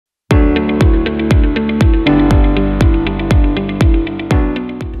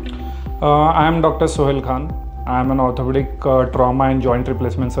I am Dr Suhel Khan. I am an orthopedic trauma and joint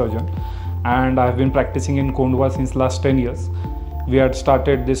replacement surgeon, and I have been practicing in Kondwa since last 10 years. We had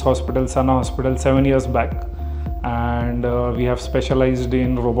started this hospital, Sana Hospital, 7 years back, and we have specialized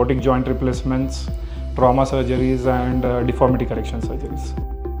in robotic joint replacements, trauma surgeries, and deformity correction surgeries.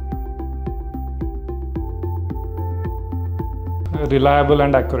 Reliable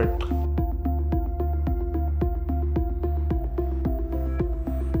and accurate.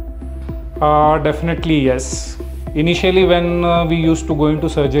 Definitely yes. Initially when we used to go into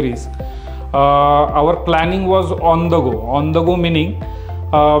surgeries, our planning was on the go. On the go meaning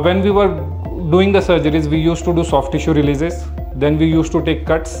when we were doing the surgeries, we used to do soft tissue releases, then we used to take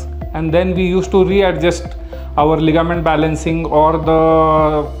cuts, and then we used to readjust our ligament balancing or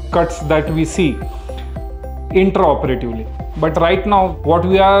the cuts that we see intraoperatively. But right now what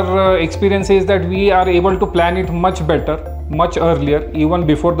we are experiencing is that we are able to plan it much better, much earlier, even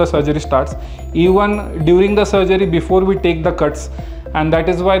before the surgery starts, even during the surgery before we take the cuts, and that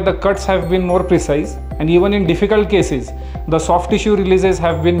is why the cuts have been more precise, and even in difficult cases the soft tissue releases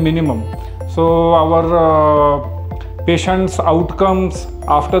have been minimum. So our patients' outcomes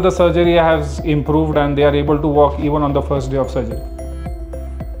after the surgery has improved, and they are able to walk even on the first day of surgery.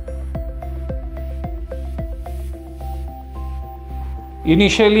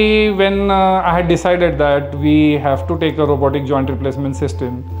 Initially, when I had decided that we have to take a robotic joint replacement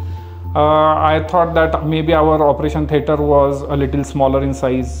system, I thought that maybe our operation theatre was a little smaller in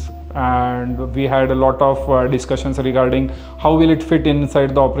size, and we had a lot of discussions regarding how will it fit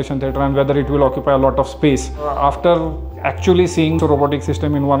inside the operation theatre and whether it will occupy a lot of space. After actually seeing the robotic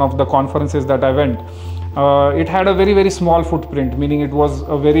system in one of the conferences that I went, it had a very small footprint, meaning it was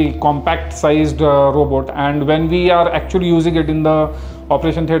a very compact sized robot, and when we are actually using it in the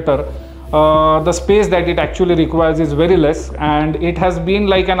operation theatre, the space that it actually requires is very less, and it has been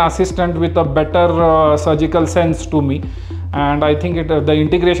like an assistant with a better surgical sense to me, and I think the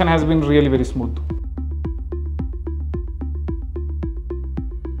integration has been really very smooth.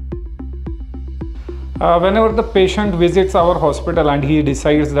 Whenever the patient visits our hospital and he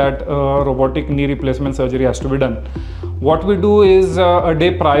decides that robotic knee replacement surgery has to be done, what we do is a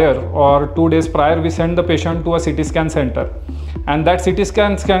day prior or 2 days prior, we send the patient to a CT scan center, and that CT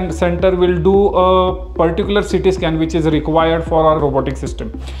scan center will do a particular CT scan which is required for our robotic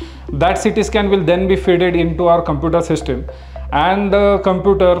system. That CT scan will then be fed into our computer system, and the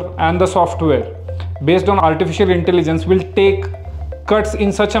computer and the software based on artificial intelligence will take cuts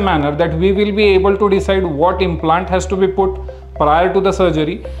in such a manner that we will be able to decide what implant has to be put prior to the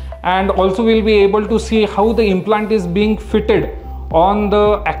surgery, and also we'll be able to see how the implant is being fitted on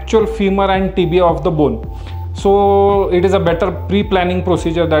the actual femur and tibia of the bone. So it is a better pre-planning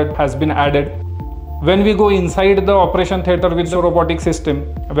procedure that has been added. When we go inside the operation theatre with the robotic system,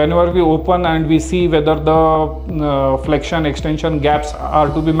 whenever we open and we see whether the flexion extension gaps are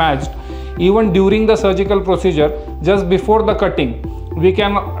to be matched, even during the surgical procedure, just before the cutting, we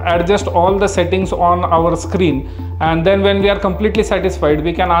can adjust all the settings on our screen, and then when we are completely satisfied,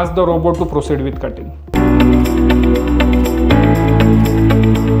 we can ask the robot to proceed with cutting.